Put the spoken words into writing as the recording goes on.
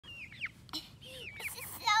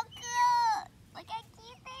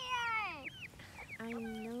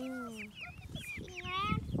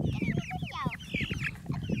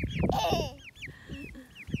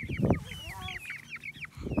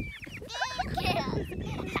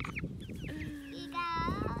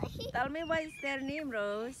Tell me what is their name,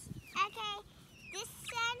 Rose. Okay, this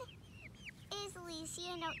one is Lucy,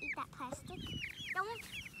 and don't eat that plastic. Don't.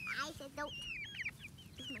 I said don't.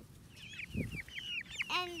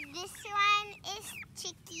 And this one is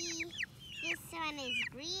Chicky. This one is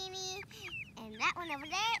Greenie. And that one over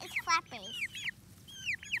there is Flappers.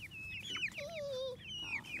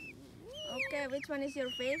 Okay, which one is your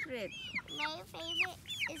favorite? My favorite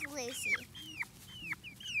is Lucy.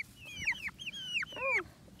 Oh,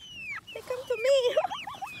 they come to me.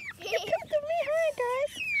 They come to me. Hi,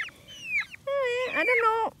 guys. Hi. I don't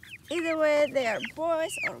know. Either way, they are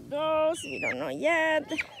boys or girls. We don't know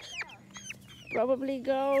yet. Probably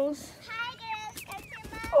girls. Hi, girls. Come to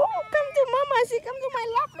Mama. Oh, come to Mama. See, come to my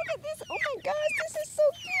lap. Look at this. Oh my gosh, this is so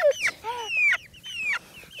cute.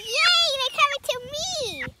 Yay, they're coming to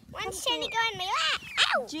me. One's Come trying to to- go in my lap.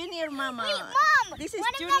 Ow. Junior Mama. Wait, Mom. This is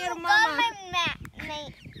one Junior of them will Mama. go in my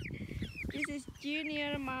This is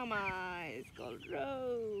Junior Mama. It's called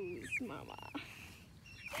Rose Mama.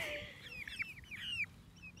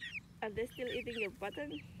 Are they still eating your button?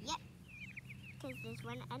 Yep. Because there's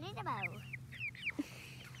one under the bowl.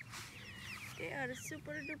 They are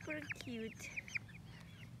super duper cute.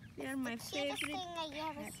 They are my Cutest favorite. thing I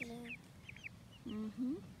ever pet.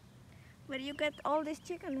 seen. Where you get all this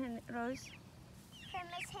chicken, Rose? From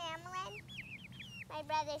Miss Hamlin, my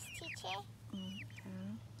brother's teacher.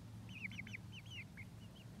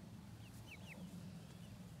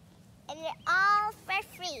 And they're all for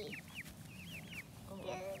free.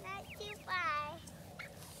 You're not too far.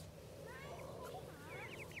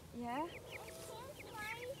 Yeah.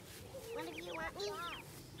 One of you want me?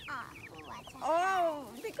 Oh, who wants it? Oh,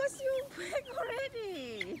 because you went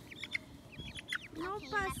already. No Okay,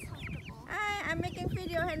 pass. that's comfortable. Hi, I'm making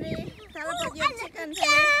video, Henry. Tell Oh, about your I like chicken,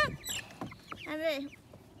 that. Henry. Henry,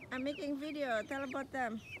 I'm making video. Tell about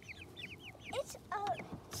them. It's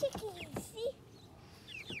a chicken, see?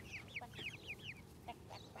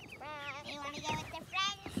 They want to go with their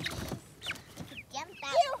friends. Jump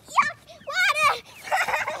out. Ew, yuck, water!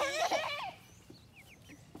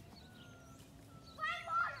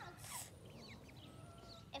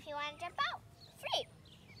 If you want to jump out, free.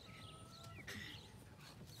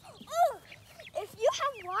 Ooh, if you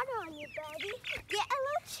have water on your body, get a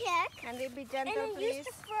little check. Henry, be And gentle, then use please.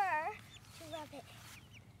 the fur to rub it.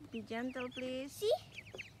 Be gentle, please. See?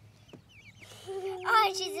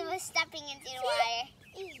 Oh, she's stepping into the water.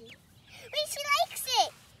 Easy. Wait, she likes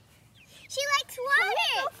it. She likes water. Can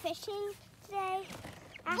we go fishing today?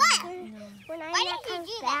 No. What? When Why Anya comes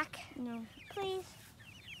back, No. please.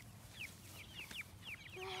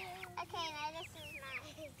 Okay, now this is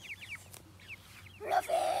mine. Love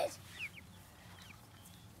it.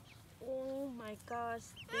 Oh my gosh,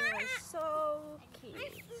 they are so cute.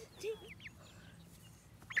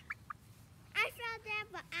 I fell down,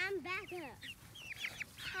 but I'm back up.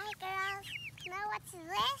 Hi, girls. Know what's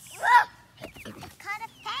this? It's called a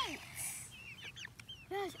fence.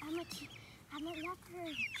 Rose, I'm a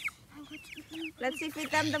leopard. I'm going to eat. Let's see,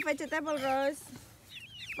 feed them the vegetable, Rose.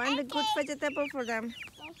 Find a good Okay. vegetable for them.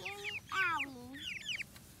 So here's Owie.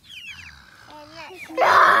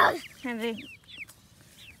 And Henry,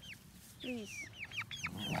 please.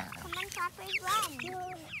 come on, Flappers, run.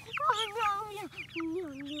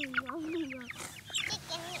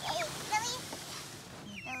 Chicken ate the leaf.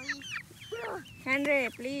 The leaf. Henry,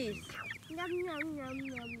 please. Yum, yum, yum,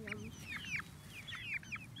 yum, yum.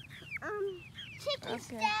 Chicken's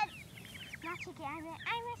Okay. dead. Not chicken, I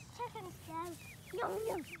miss chicken's dead. Yum,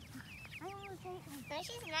 yum. I want to take them. No,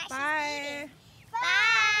 she's not. Bye. She's